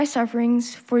my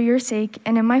sufferings for your sake,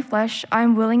 and in my flesh I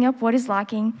am willing up what is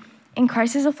lacking in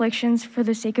Christ's afflictions for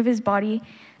the sake of his body,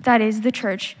 that is, the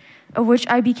church, of which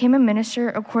I became a minister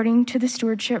according to the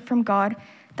stewardship from God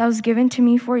that was given to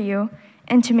me for you,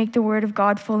 and to make the word of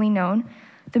God fully known,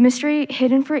 the mystery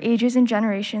hidden for ages and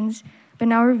generations, but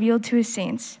now revealed to his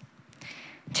saints.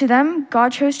 To them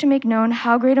God chose to make known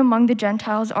how great among the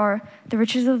Gentiles are the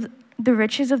riches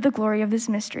of the glory of this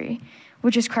mystery,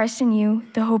 which is Christ in you,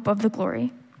 the hope of the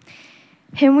glory.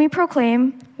 Him we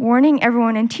proclaim, warning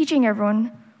everyone and teaching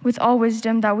everyone with all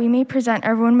wisdom, that we may present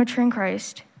everyone mature in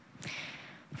Christ.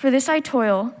 For this I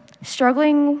toil,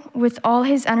 struggling with all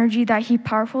his energy that he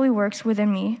powerfully works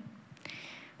within me.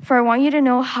 For I want you to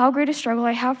know how great a struggle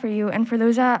I have for you and for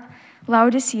those at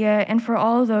Laodicea and for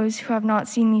all of those who have not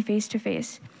seen me face to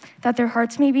face, that their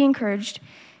hearts may be encouraged,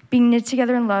 being knit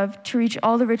together in love, to reach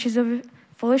all the riches of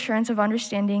full assurance of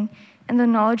understanding and the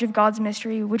knowledge of God's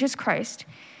mystery, which is Christ,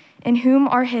 in whom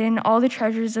are hidden all the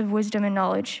treasures of wisdom and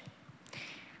knowledge.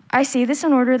 I say this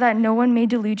in order that no one may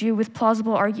delude you with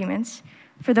plausible arguments.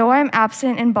 For though I am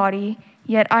absent in body,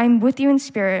 yet I am with you in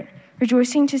spirit,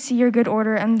 rejoicing to see your good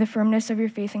order and the firmness of your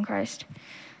faith in Christ.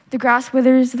 The grass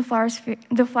withers, the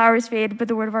flowers fade, but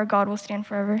the word of our God will stand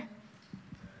forever.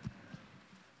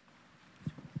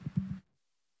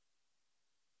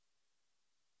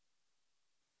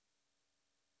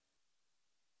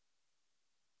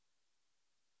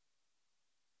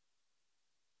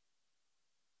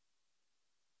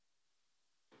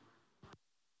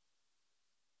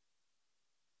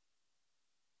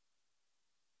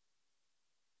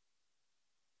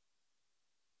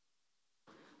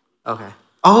 Okay.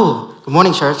 Oh, good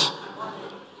morning, church.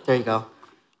 There you go.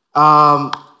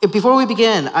 Before we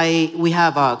begin, we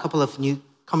have a couple of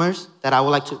newcomers that I would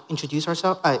like to introduce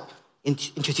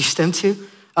them to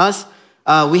us.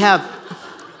 We have,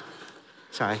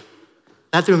 sorry,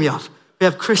 that threw me off. We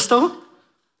have Crystal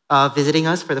visiting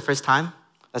us for the first time.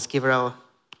 Let's give her a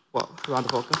round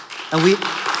of welcome.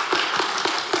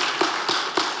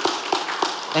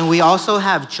 And we also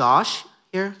have Josh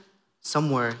here,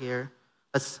 somewhere here.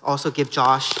 Let's also give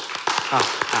Josh.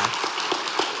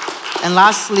 And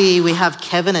lastly, we have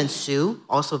Kevin and Sue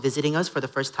also visiting us for the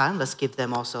first time. Let's give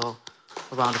them also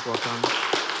a round of welcome.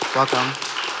 Welcome.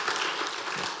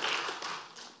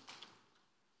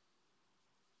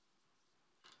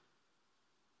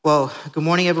 Well, good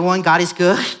morning, everyone. God is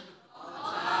good.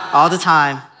 All the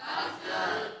time.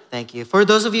 Thank you. For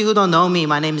those of you who don't know me,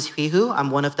 my name is Hwihu. I'm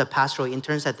one of the pastoral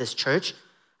interns at this church.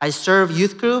 I serve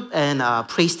youth group and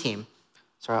praise team.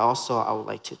 So I would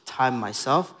like to time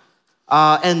myself.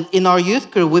 And in our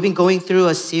youth group, we've been going through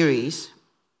a series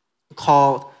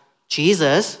called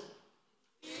Jesus.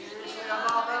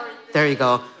 There you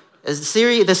go. The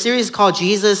series is called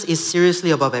Jesus is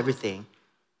Seriously Above Everything.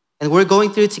 And we're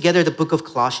going through together the book of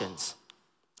Colossians.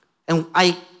 And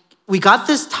we got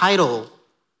this title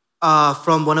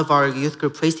from one of our youth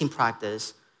group praise team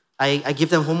practice. I give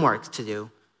them homework to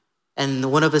do.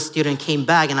 And one of the students came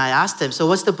back and I asked him, so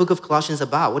what's the book of Colossians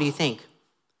about? What do you think?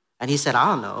 And he said, I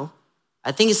don't know.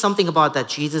 I think it's something about that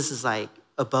Jesus is like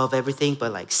above everything,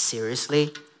 but like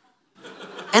seriously.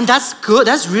 And that's good.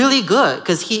 That's really good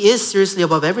because he is seriously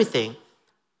above everything.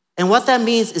 And what that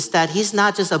means is that he's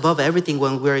not just above everything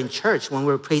when we're in church, when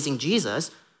we're praising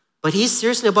Jesus, but he's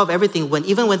seriously above everything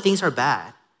even when things are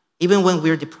bad, even when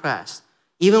we're depressed,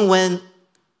 even when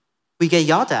we get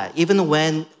yelled at, even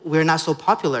when we're not so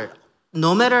popular.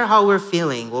 No matter how we're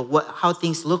feeling or how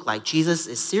things look like, Jesus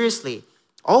is seriously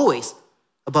always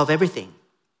above everything.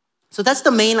 So that's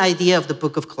the main idea of the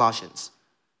book of Colossians.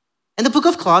 And the book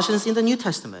of Colossians in the New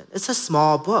Testament, it's a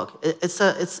small book.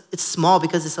 It's small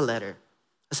because it's a letter.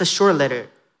 It's a short letter.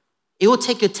 It will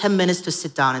take you 10 minutes to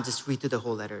sit down and just read through the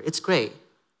whole letter. It's great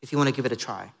if you want to give it a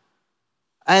try.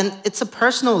 And it's a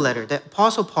personal letter that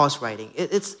Apostle Paul's writing.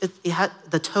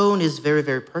 The tone is very,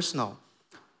 very personal.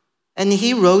 And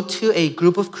he wrote to a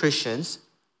group of Christians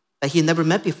that he never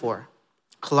met before,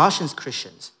 Colossians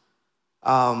Christians.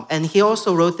 And he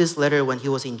also wrote this letter when he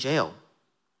was in jail.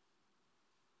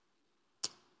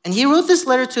 And he wrote this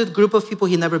letter to a group of people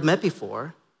he never met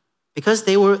before because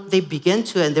they were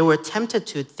tempted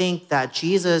to think that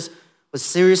Jesus was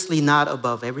seriously not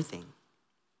above everything.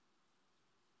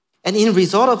 And in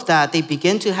result of that, they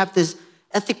began to have this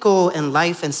ethical and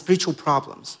life and spiritual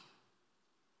problems.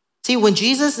 See, when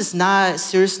Jesus is not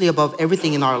seriously above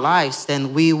everything in our lives,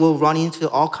 then we will run into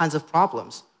all kinds of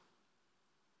problems.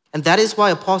 And that is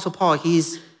why Apostle Paul,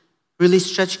 he's really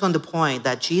stretching on the point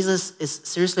that Jesus is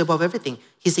seriously above everything.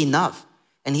 He's enough.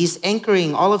 And he's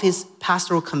anchoring all of his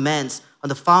pastoral commands on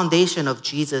the foundation of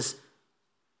Jesus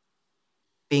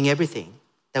being everything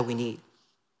that we need.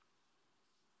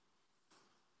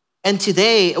 And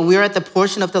today, we are at the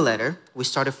portion of the letter. We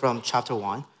started from chapter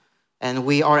 1. And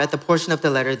we are at the portion of the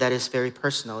letter that is very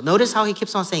personal. Notice how he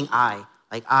keeps on saying I.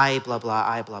 Like I, blah, blah,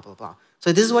 I, blah, blah, blah.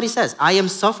 So this is what he says. I am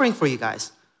suffering for you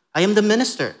guys. I am the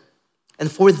minister.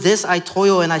 And for this I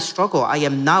toil and I struggle. I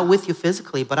am not with you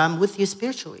physically, but I'm with you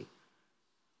spiritually.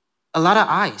 A lot of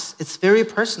I's. It's very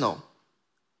personal,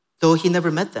 though he never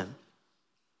met them.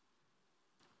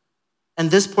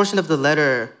 And this portion of the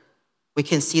letter, we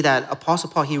can see that Apostle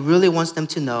Paul, he really wants them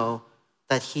to know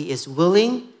that he is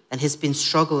willing and he's been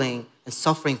struggling and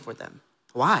suffering for them.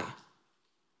 Why?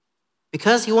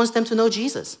 Because he wants them to know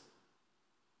Jesus.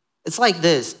 It's like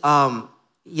this.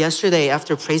 Yesterday,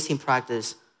 after praise team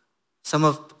practice, some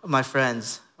of my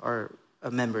friends or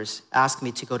members asked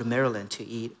me to go to Maryland to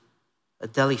eat a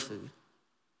deli food.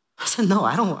 I said, no,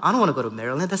 I don't want to go to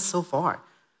Maryland. That's so far.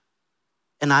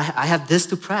 And I have this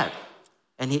to prep.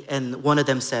 And one of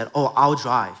them said, oh, I'll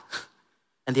drive.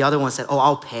 And the other one said, oh,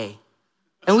 I'll pay.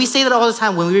 And we say that all the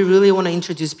time when we really want to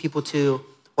introduce people to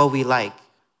what we like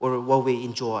or what we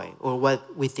enjoy or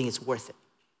what we think is worth it.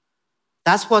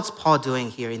 That's what's Paul doing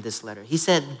here in this letter. He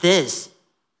said, this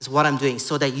is what I'm doing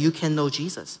so that you can know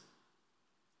Jesus.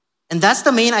 And that's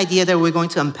the main idea that we're going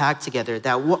to unpack together,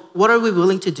 that what are we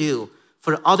willing to do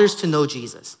for others to know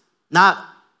Jesus? Not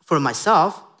for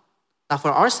myself, not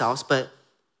for ourselves, but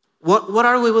what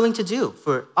are we willing to do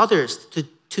for others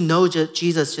to know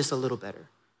Jesus just a little better?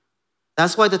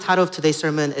 That's why the title of today's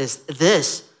sermon is,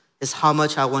 This is How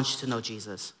Much I Want You to Know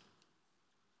Jesus.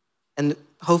 And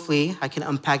hopefully I can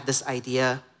unpack this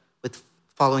idea with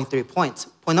following 3 points.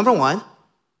 Point number 1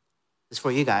 is for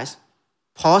you guys.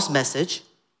 Paul's message.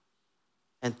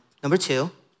 And number 2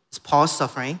 is Paul's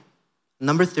suffering.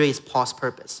 Number 3 is Paul's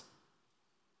purpose.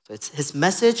 So it's his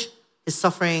message, his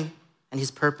suffering, and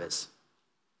his purpose.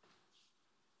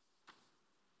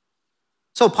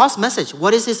 So Paul's message,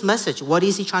 what is his message? What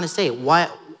is he trying to say?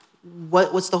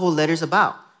 What's the whole letter's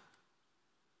about?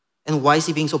 And why is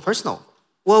he being so personal?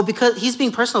 Well, because he's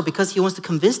being personal because he wants to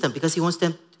convince them, because he wants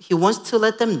to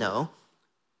let them know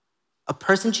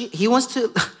he wants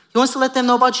to let them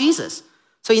know about Jesus.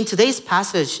 So in today's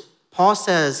passage, Paul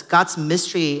says God's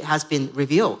mystery has been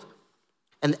revealed.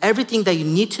 And everything that you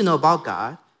need to know about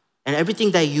God and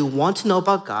everything that you want to know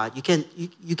about God, you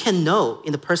can know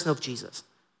in the person of Jesus.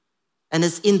 And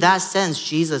it's in that sense,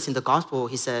 Jesus in the gospel,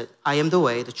 he said, I am the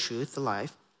way, the truth, the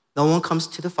life. No one comes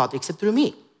to the Father except through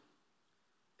me.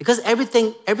 Because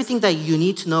everything that you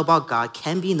need to know about God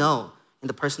can be known in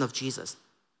the person of Jesus.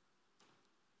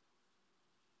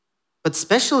 But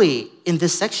especially in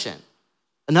this section,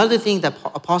 another thing that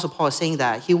Apostle Paul is saying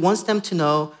that he wants them to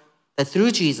know that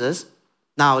through Jesus,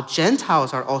 now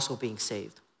Gentiles are also being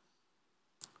saved.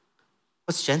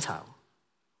 What's Gentile?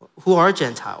 Who are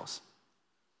Gentiles?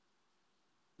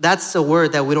 That's a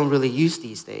word that we don't really use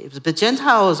these days. But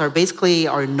Gentiles are basically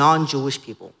our non-Jewish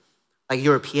people, like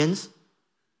Europeans,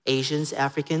 Asians,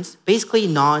 Africans. Basically,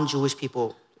 non-Jewish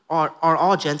people are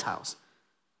all Gentiles.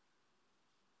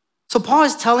 So Paul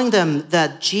is telling them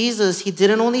that Jesus, he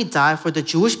didn't only die for the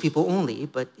Jewish people only,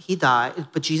 but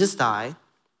Jesus died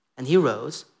and he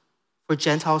rose for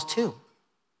Gentiles too.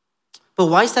 But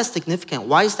why is that significant?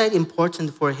 Why is that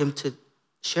important for him to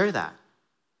share that?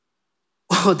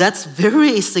 Well, that's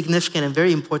very significant and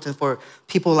very important for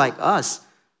people like us.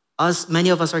 Many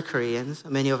of us are Koreans,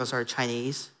 many of us are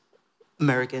Chinese,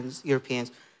 Americans,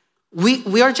 Europeans.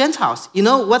 We are Gentiles. You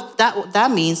know what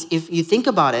that means? If you think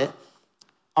about it,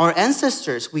 our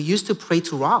ancestors, we used to pray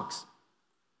to rocks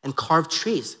and carve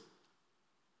trees.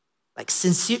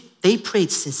 They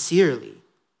prayed sincerely.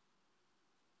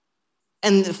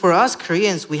 And for us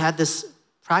Koreans, we had this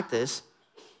practice.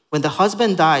 When the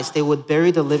husband dies, they would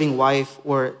bury the living wife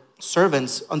or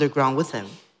servants underground with him.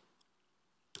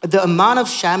 The amount of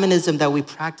shamanism that we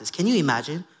practice, can you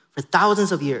imagine? For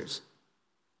thousands of years.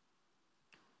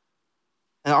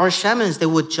 And our shamans, they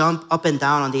would jump up and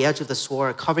down on the edge of the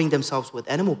sword, covering themselves with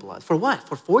animal blood. For what?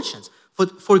 For fortunes.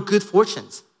 For good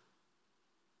fortunes.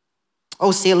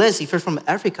 Oh, say less, if you're from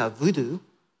Africa, voodoo,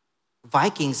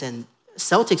 Vikings and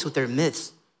Celtics with their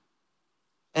myths.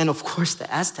 And of course,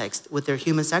 the Aztecs with their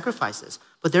human sacrifices.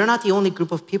 But they're not the only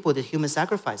group of people that human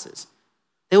sacrifices.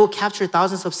 They will capture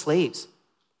thousands of slaves.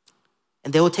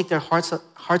 And they will take their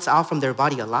hearts out from their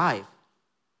body alive,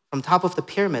 from top of the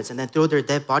pyramids, and then throw their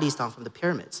dead bodies down from the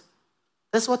pyramids.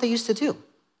 That's what they used to do.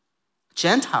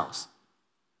 Gentiles.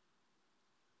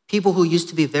 People who used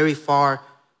to be very far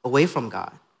away from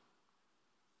God.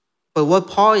 But what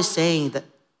Paul is saying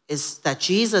is that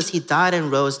Jesus, he died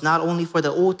and rose not only for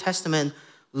the Old Testament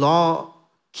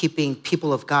law-keeping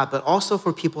people of God, but also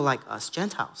for people like us,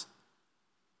 Gentiles.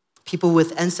 people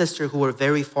with ancestors who were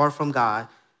very far from God.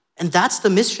 And that's the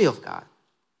mystery of God,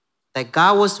 that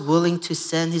God was willing to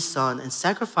send his son and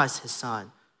sacrifice his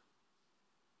son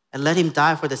and let him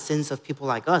die for the sins of people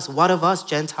like us. What of us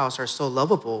Gentiles are so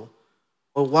lovable,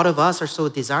 or what of us are so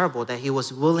desirable that he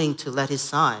was willing to let his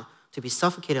son to be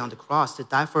suffocated on the cross, to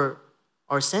die for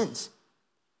our sins?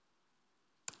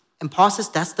 And Paul says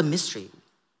that's the mystery.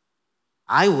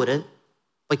 I wouldn't,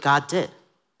 but God did.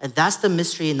 And that's the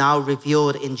mystery now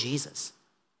revealed in Jesus.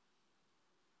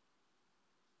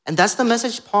 And that's the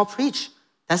message Paul preached.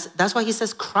 That's why he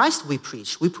says, Christ we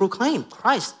preach. We proclaim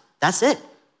Christ. That's it.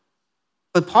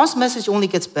 But Paul's message only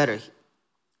gets better.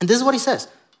 And this is what he says.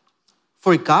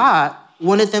 For God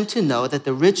wanted them to know that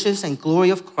the riches and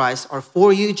glory of Christ are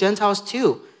for you Gentiles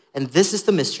too. And this is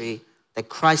the mystery, that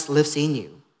Christ lives in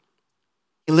you.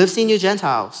 He lives in you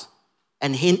Gentiles.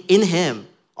 And in him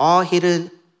lie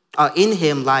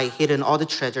hidden all the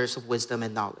treasures of wisdom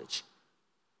and knowledge.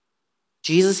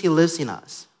 Jesus, he lives in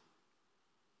us.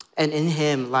 And in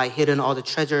him lie hidden all the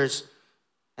treasures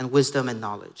and wisdom and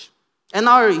knowledge. And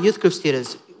our youth group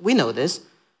students, we know this.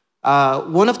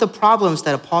 One of the problems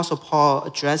that Apostle Paul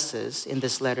addresses in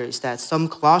this letter is that some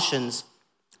Colossians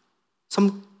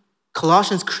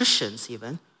Christians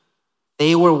even,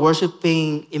 they were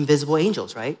worshiping invisible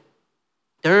angels, right?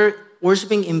 They're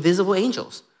worshiping invisible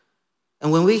angels.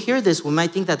 And when we hear this, we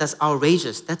might think that that's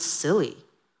outrageous. That's silly.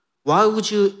 Why would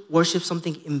you worship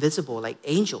something invisible like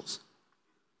angels?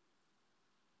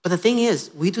 But the thing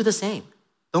is, we do the same,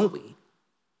 don't we?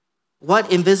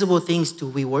 What invisible things do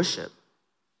we worship?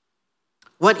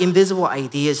 What invisible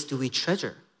ideas do we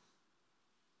treasure?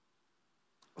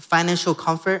 Financial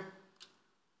comfort,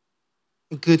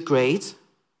 good grades,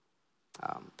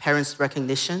 parents'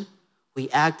 recognition. We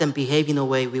act and behave in a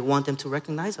way we want them to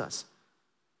recognize us.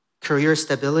 Career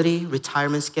stability,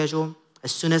 retirement schedule.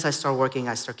 As soon as I start working,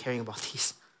 I start caring about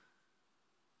these.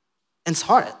 And it's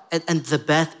hard. And the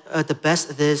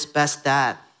best this, best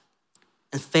that.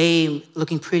 And fame,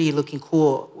 looking pretty, looking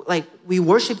cool. Like, we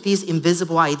worship these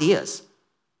invisible ideas.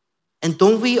 And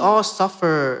don't we all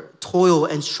suffer toil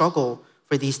and struggle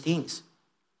for these things?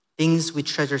 Things we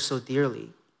treasure so dearly.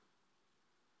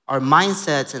 Our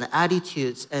mindsets and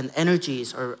attitudes and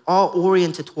energies are all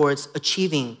oriented towards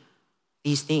achieving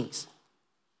these things.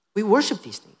 We worship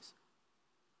these things.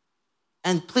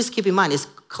 And please keep in mind, it's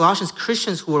Colossians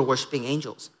Christians who are worshiping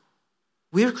angels.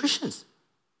 We are Christians.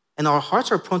 And our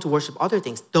hearts are prone to worship other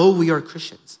things, though we are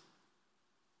Christians.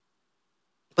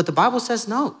 But the Bible says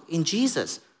no. In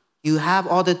Jesus, you have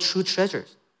all the true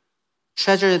treasures.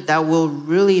 Treasure that will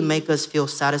really make us feel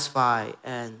satisfied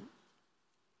and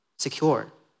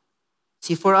secure.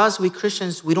 See, for us, we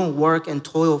Christians, we don't work and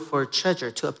toil for treasure,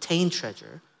 to obtain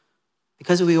treasure,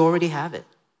 because we already have it.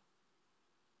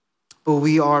 But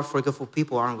we are forgetful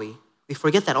people, aren't we? We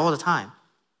forget that all the time.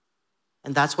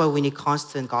 And that's why we need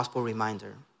constant gospel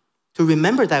reminder. To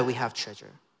remember that we have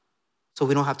treasure. So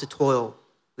we don't have to toil,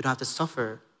 we don't have to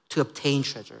suffer to obtain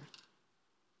treasure.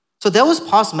 So that was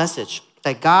Paul's message,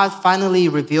 that God finally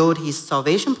revealed his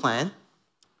salvation plan.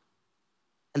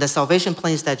 And the salvation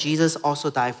plan is that Jesus also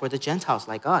died for the Gentiles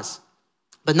like us.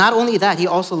 But not only that, he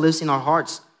also lives in our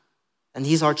hearts. And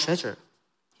he's our treasure.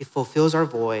 He fulfills our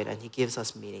void and he gives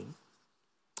us meaning.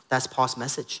 That's Paul's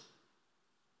message.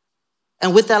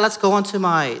 And with that, let's go on to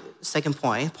my second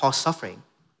point, Paul's suffering.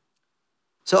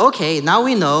 So, okay, now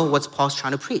we know what Paul's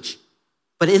trying to preach.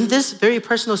 But in this very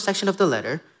personal section of the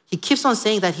letter, he keeps on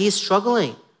saying that he's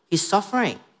struggling, he's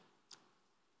suffering.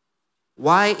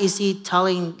 Why is he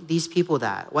telling these people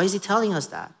that? Why is he telling us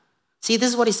that? See, this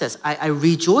is what he says. I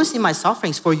rejoice in my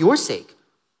sufferings for your sake.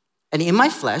 And in my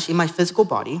flesh, in my physical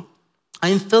body, I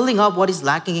am filling up what is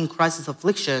lacking in Christ's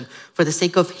affliction for the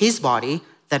sake of his body,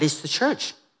 that is the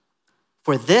church.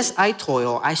 For this I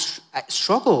toil, I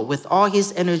struggle with all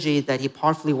his energy that he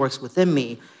powerfully works within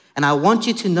me. And I want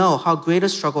you to know how great a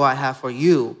struggle I have for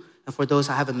you and for those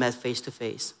I haven't met face to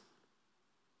face.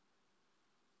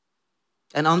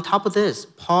 And on top of this,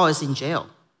 Paul is in jail.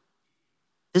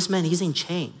 This man, he's in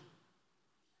chain.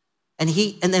 And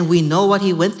then we know what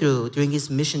he went through during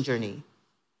his mission journey.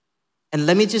 And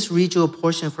let me just read you a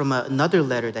portion from another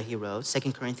letter that he wrote,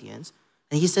 2 Corinthians.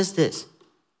 And he says this.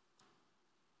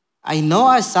 I know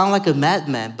I sound like a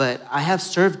madman, but I have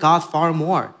served God far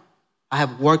more. I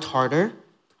have worked harder.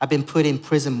 I've been put in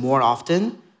prison more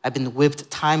often. I've been whipped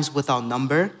times without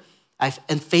number.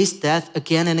 And faced death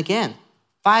again and again.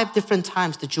 5 different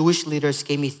times the Jewish leaders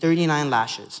gave me 39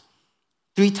 lashes.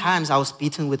 3 times I was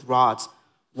beaten with rods.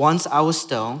 Once I was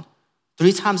stoned.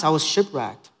 3 times I was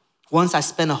shipwrecked. Once I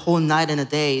spent a whole night and a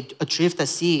day adrift at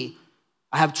sea.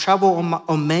 I have traveled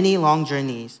on many long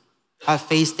journeys. I have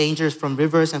faced dangers from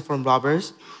rivers and from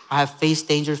robbers. I have faced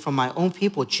dangers from my own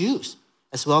people, Jews,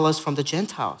 as well as from the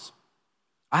Gentiles.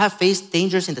 I have faced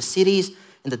dangers in the cities,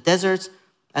 in the deserts,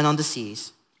 and on the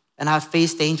seas. And I have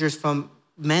faced dangers from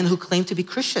men who claim to be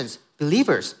Christians,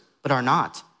 believers, but are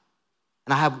not.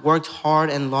 And I have worked hard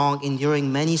and long,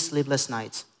 enduring many sleepless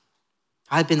nights.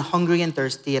 I have been hungry and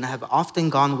thirsty, and I have often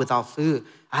gone without food.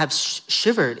 I have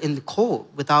shivered in the cold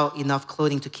without enough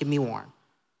clothing to keep me warm.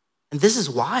 And this is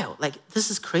wild. This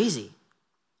is crazy.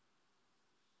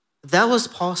 That was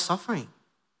Paul's suffering.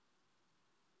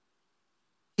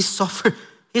 He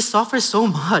suffered so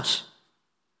much.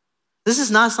 This is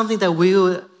not something that we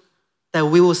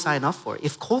will sign up for.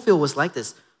 If Colville was like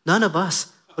this, none of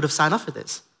us would have signed up for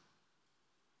this.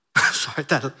 Sorry,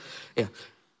 yeah.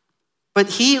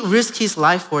 But he risked his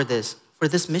life for this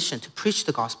mission, to preach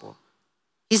the gospel.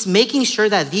 He's making sure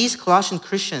that these Colossian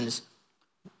Christians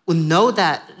would know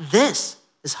that this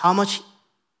is how much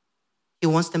he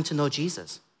wants them to know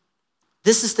Jesus.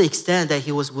 This is the extent that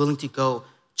he was willing to go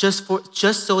just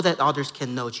so that others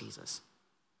can know Jesus.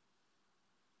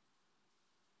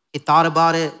 He thought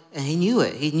about it and he knew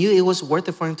it. He knew it was worth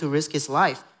it for him to risk his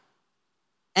life.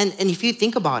 And if you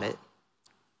think about it,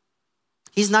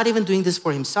 he's not even doing this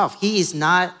for himself. He is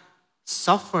not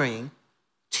suffering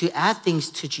to add things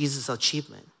to Jesus'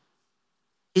 achievement.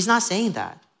 He's not saying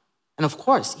that. And of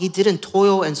course, he didn't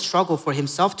toil and struggle for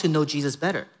himself to know Jesus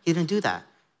better. He didn't do that.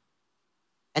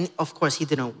 And of course, he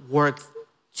didn't work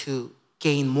to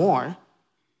gain more.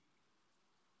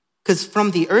 Because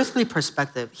from the earthly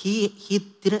perspective, he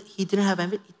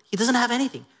doesn't have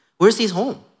anything. Where's his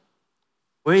home?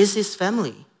 Where is his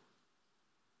family?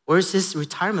 Where's his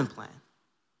retirement plan?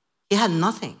 He had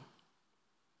nothing.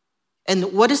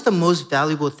 And what is the most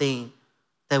valuable thing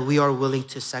that we are willing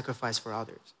to sacrifice for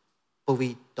others, but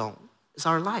we don't? It's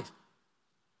our life,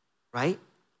 right?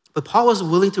 But Paul was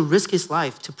willing to risk his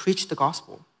life to preach the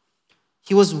gospel.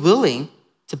 He was willing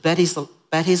to bet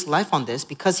his life on this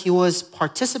because he was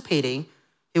participating,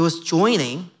 he was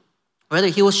joining, whether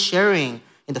he was sharing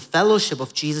in the fellowship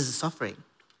of Jesus' suffering.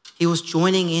 He was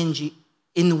joining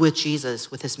in with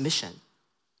Jesus with his mission.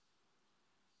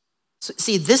 So,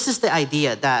 see, this is the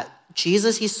idea that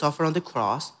Jesus, he suffered on the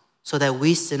cross so that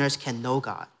we sinners can know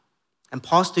God. And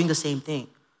Paul's doing the same thing.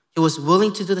 He was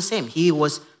willing to do the same. He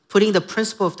was putting the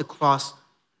principle of the cross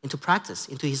into practice,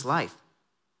 into his life.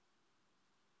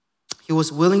 He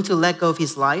was willing to let go of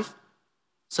his life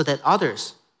so that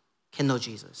others can know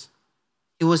Jesus.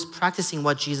 He was practicing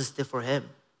what Jesus did for him.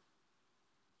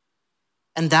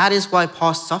 And that is why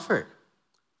Paul suffered,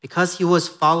 because he was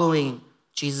following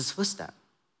Jesus' footsteps.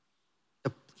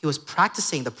 He was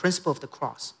practicing the principle of the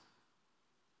cross,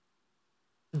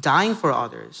 dying for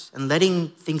others and letting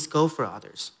things go for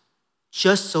others,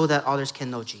 just so that others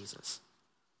can know Jesus.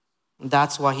 And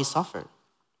that's why he suffered.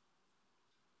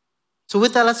 So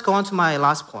with that, let's go on to my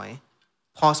last point,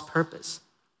 Paul's purpose.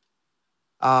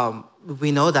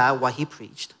 We know that why he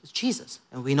preached is Jesus.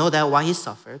 And we know that why he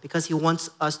suffered, because he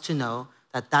wants us to know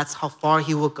that that's how far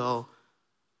he will go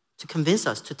to convince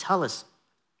us, to tell us.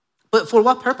 But for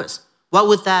what purpose? What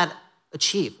would that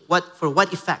achieve? For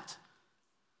what effect?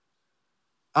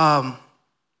 Well,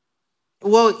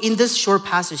 in this short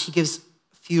passage, he gives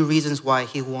a few reasons why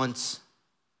he wants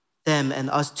them and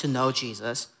us to know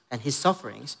Jesus and his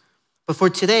sufferings. But for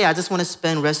today, I just want to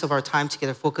spend the rest of our time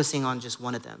together focusing on just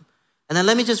one of them. And then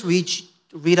let me just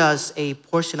read us a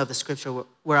portion of the scripture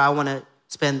where I want to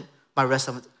spend my rest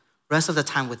of the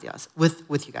time with you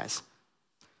guys.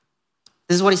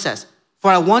 This is what he says. For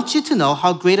I want you to know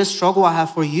how great a struggle I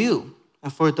have for you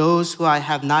and for those who I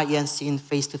have not yet seen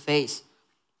face to face,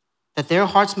 that their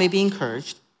hearts may be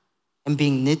encouraged and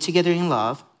being knit together in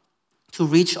love to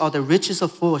reach all the riches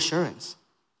of full assurance.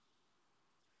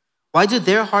 Why do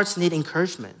their hearts need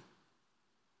encouragement?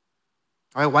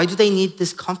 All right, why do they need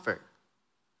this comfort?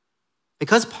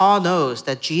 Because Paul knows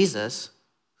that Jesus,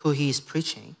 who he is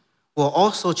preaching, will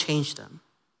also change them.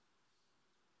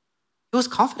 He was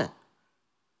confident.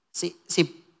 See,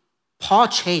 Paul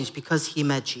changed because he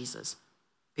met Jesus.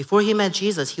 Before he met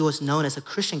Jesus, he was known as a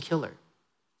Christian killer.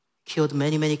 He killed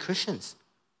many, many Christians.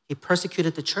 He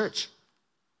persecuted the church.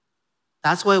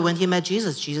 That's why when he met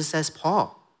Jesus, Jesus says,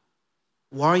 Paul,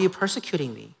 why are you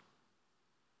persecuting me?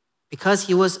 Because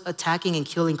he was attacking and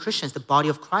killing Christians, the body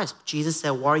of Christ. Jesus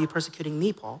said, why are you persecuting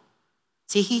me, Paul?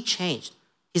 See, he changed.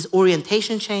 His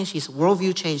orientation changed, his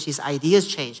worldview changed, his ideas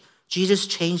changed. Jesus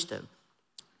changed them.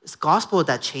 It's the gospel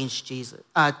that changed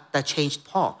that changed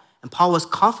Paul. And Paul was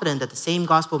confident that the same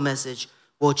gospel message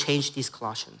will change these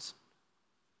Colossians.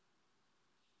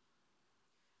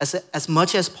 As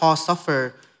much as Paul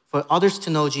suffered for others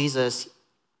to know Jesus,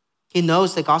 He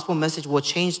knows the gospel message will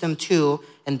change them too,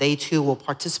 and they too will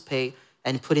participate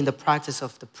and put in the practice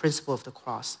of the principle of the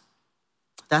cross.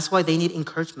 That's why they need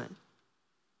encouragement.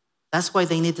 That's why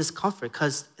they need discomfort,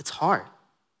 because it's hard.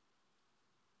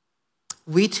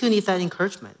 We too need that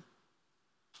encouragement.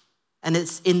 And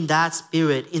it's in that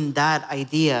spirit, in that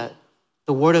idea,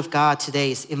 the word of God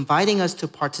today is inviting us to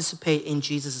participate in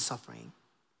Jesus' suffering,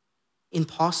 in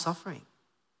Paul's suffering.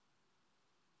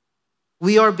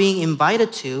 We are being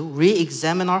invited to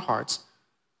re-examine our hearts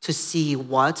to see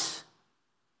what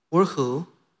or who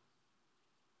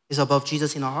is above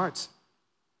Jesus in our hearts.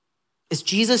 Is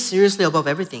Jesus seriously above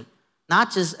everything?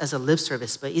 Not just as a lip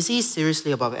service, but is he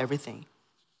seriously above everything?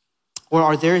 Or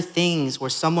are there things or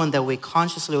someone that we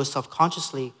consciously or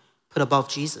subconsciously put above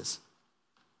Jesus?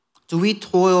 Do we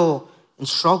toil and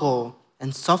struggle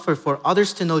and suffer for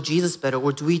others to know Jesus better,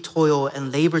 or do we toil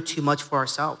and labor too much for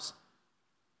ourselves?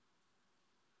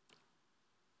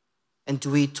 And do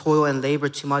we toil and labor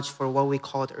too much for what we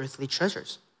call earthly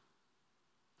treasures?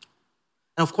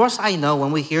 And of course, I know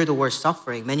when we hear the word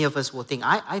suffering, many of us will think,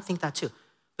 I think that too.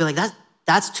 But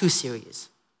that's too serious.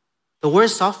 The word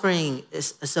suffering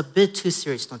is a bit too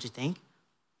serious, don't you think?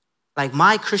 Like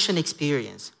my Christian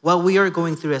experience, what we are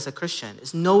going through as a Christian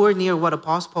is nowhere near what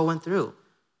Apostle Paul went through.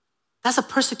 That's a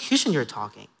persecution you're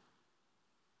talking.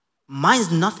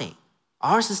 Mine's nothing.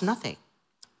 Ours is nothing.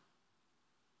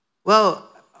 Well,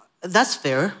 that's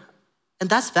fair, and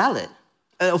that's valid.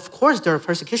 Of course, there are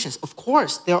persecutions. Of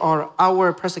course, there are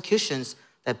our persecutions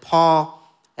that Paul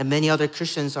and many other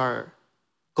Christians are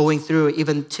going through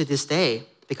even to this day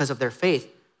because of their faith.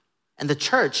 And the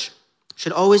church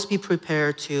should always be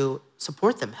prepared to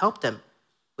support them, help them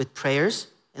with prayers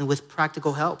and with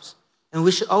practical helps. And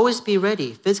we should always be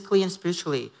ready, physically and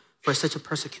spiritually, for such a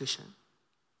persecution.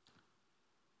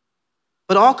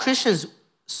 But all Christians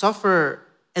suffer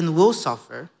and will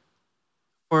suffer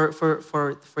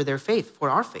for their faith, for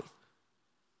our faith.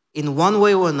 In one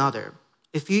way or another,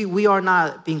 if we are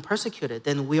not being persecuted,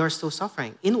 then we are still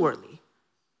suffering inwardly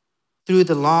through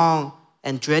the long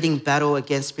and dreading battle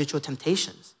against spiritual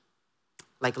temptations,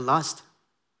 like lust,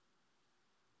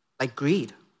 like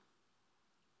greed,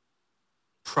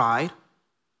 pride,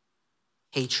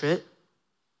 hatred,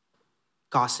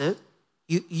 gossip,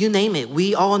 you name it.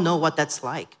 We all know what that's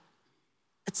like.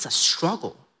 It's a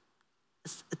struggle.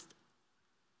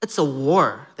 It's a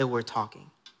war that we're talking.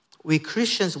 We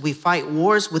Christians, we fight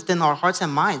wars within our hearts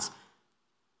and minds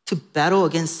to battle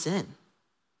against sin.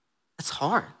 It's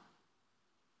hard.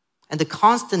 And the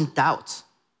constant doubt,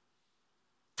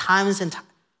 times and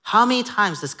how many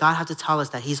times does God have to tell us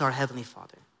that he's our Heavenly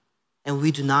Father? And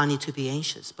we do not need to be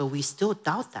anxious, but we still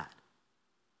doubt that.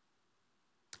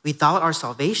 We doubt our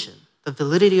salvation, the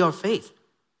validity of our faith,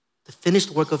 the finished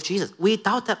work of Jesus. We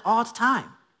doubt that all the time.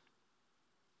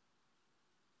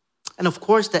 And of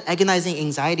course, the agonizing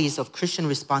anxieties of Christian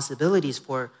responsibilities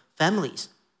for families,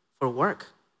 for work,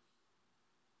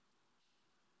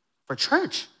 for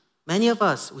church. Many of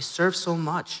us, we serve so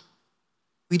much.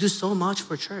 We do so much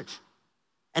for church.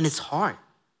 And it's hard.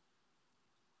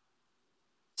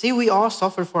 See, we all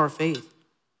suffer for our faith.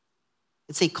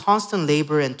 It's a constant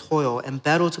labor and toil and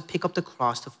battle to pick up the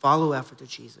cross to follow after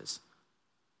Jesus.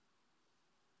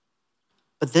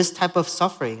 But this type of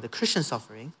suffering, the Christian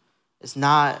suffering, it's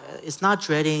not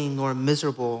dreading nor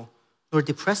miserable nor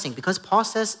depressing, because Paul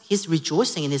says he's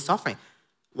rejoicing in his suffering.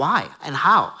 Why and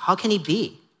how? How can he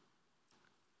be?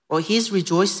 Well, he's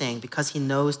rejoicing because he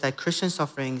knows that Christian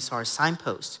sufferings are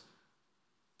signposts,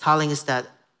 telling us that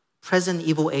present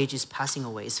evil age is passing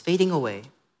away, is fading away.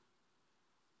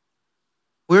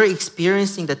 We're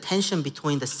experiencing the tension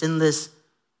between the sinless,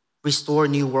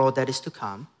 restored new world that is to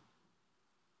come,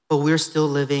 but we're still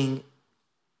living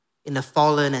in a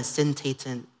fallen and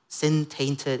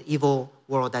sin-tainted evil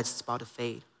world that's about to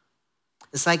fade.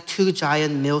 It's like two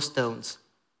giant millstones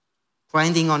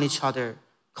grinding on each other,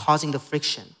 causing the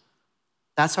friction.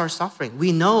 That's our suffering.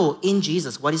 We know in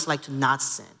Jesus what it's like to not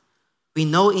sin. We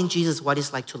know in Jesus what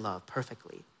it's like to love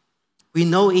perfectly. We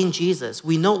know in Jesus,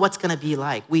 we know what's gonna be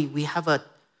like. We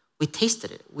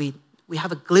tasted it. We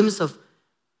have a glimpse of,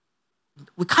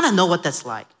 we kind of know what that's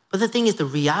like. But the thing is, the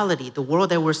reality, the world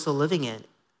that we're still living in,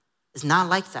 is not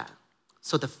like that.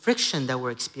 So the friction that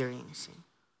we're experiencing,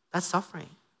 that's suffering.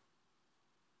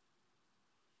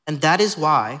 And that is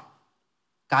why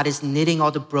God is knitting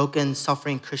all the broken,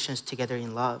 suffering Christians together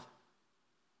in love.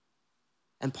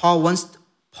 And Paul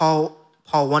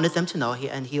wanted them to know,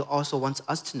 and he also wants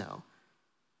us to know,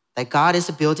 that God is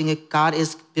building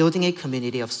a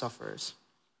community of sufferers.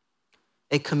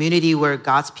 A community where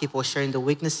God's people sharing the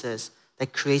weaknesses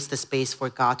that creates the space for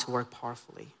God to work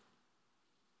powerfully.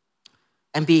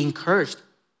 and be encouraged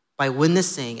by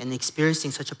witnessing and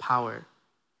experiencing such a power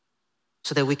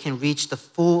so that we can reach the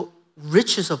full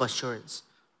riches of assurance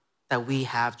that we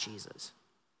have Jesus.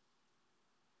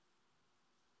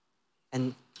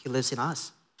 And he lives in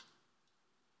us.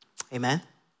 Amen?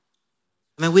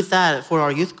 With that, for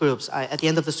our youth groups, at the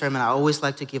end of the sermon, I always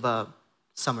like to give a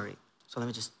summary. So let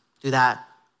me just do that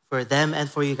for them and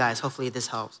for you guys. Hopefully this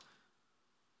helps.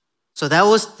 So that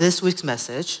was this week's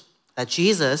message, that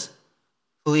Jesus,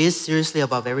 who is seriously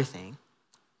above everything,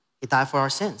 he died for our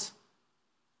sins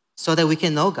so that we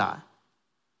can know God.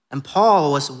 And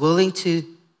Paul was willing to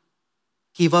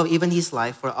give up even his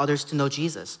life for others to know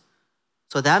Jesus.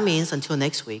 So that means until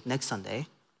next week, next Sunday,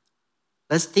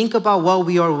 let's think about what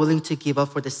we are willing to give up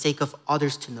for the sake of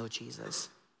others to know Jesus.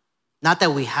 Not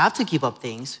that we have to give up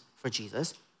things for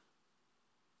Jesus,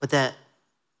 but that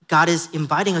God is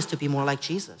inviting us to be more like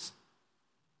Jesus.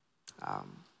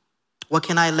 What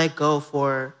can I let go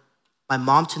for my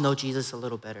mom to know Jesus a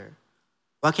little better?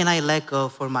 What can I let go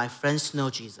for my friends to know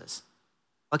Jesus?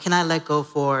 What can I let go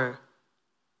for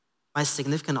my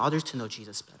significant others to know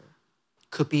Jesus better?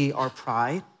 Could be our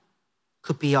pride,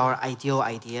 could be our ideal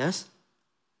ideas,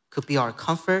 could be our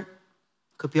comfort,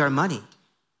 could be our money.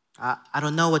 I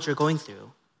don't know what you're going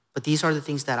through, but these are the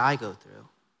things that I go through.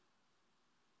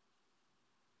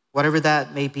 Whatever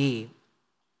that may be,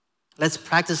 let's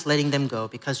practice letting them go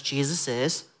because Jesus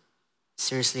is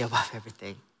seriously above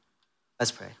everything.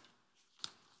 Let's pray.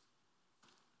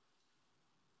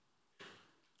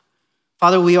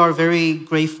 Father, we are very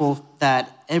grateful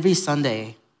that every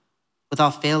Sunday,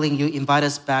 without failing, you invite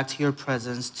us back to your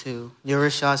presence to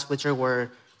nourish us with your word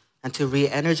and to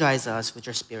re-energize us with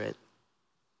your spirit.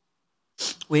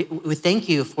 We thank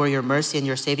you for your mercy and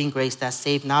your saving grace that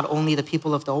saved not only the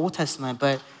people of the Old Testament,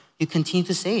 but you continue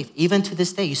to save. Even to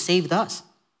this day, you saved us.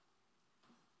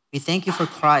 We thank you for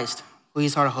Christ, who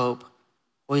is our hope,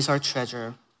 who is our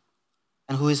treasure,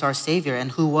 and who is our Savior,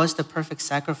 and who was the perfect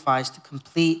sacrifice to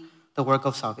complete the work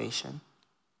of salvation.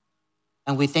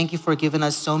 And we thank you for giving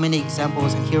us so many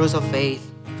examples and heroes of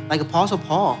faith, like Apostle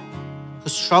Paul, who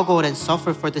struggled and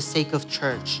suffered for the sake of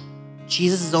church,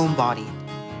 Jesus' own body.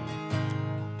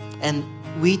 And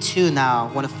we too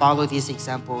now want to follow these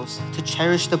examples, to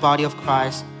cherish the body of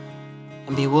Christ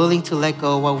and be willing to let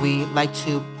go what we like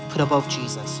to put above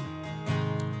Jesus.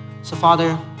 So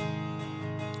Father,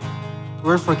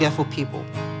 we're forgetful people,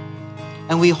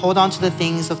 and we hold on to the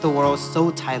things of the world so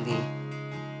tightly.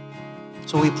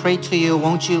 So we pray to you,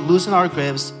 won't you loosen our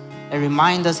grips and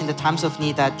remind us in the times of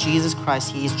need that Jesus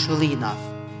Christ, he is truly enough.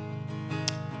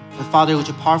 And Father, would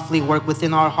you powerfully work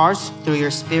within our hearts through your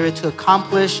Spirit to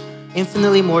accomplish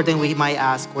infinitely more than we might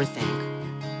ask or think.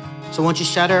 So won't you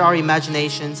shatter our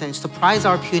imaginations and surprise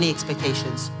our puny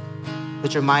expectations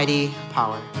with your mighty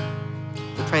power.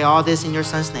 We pray all this in your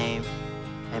Son's name.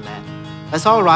 Amen. Let's all rise.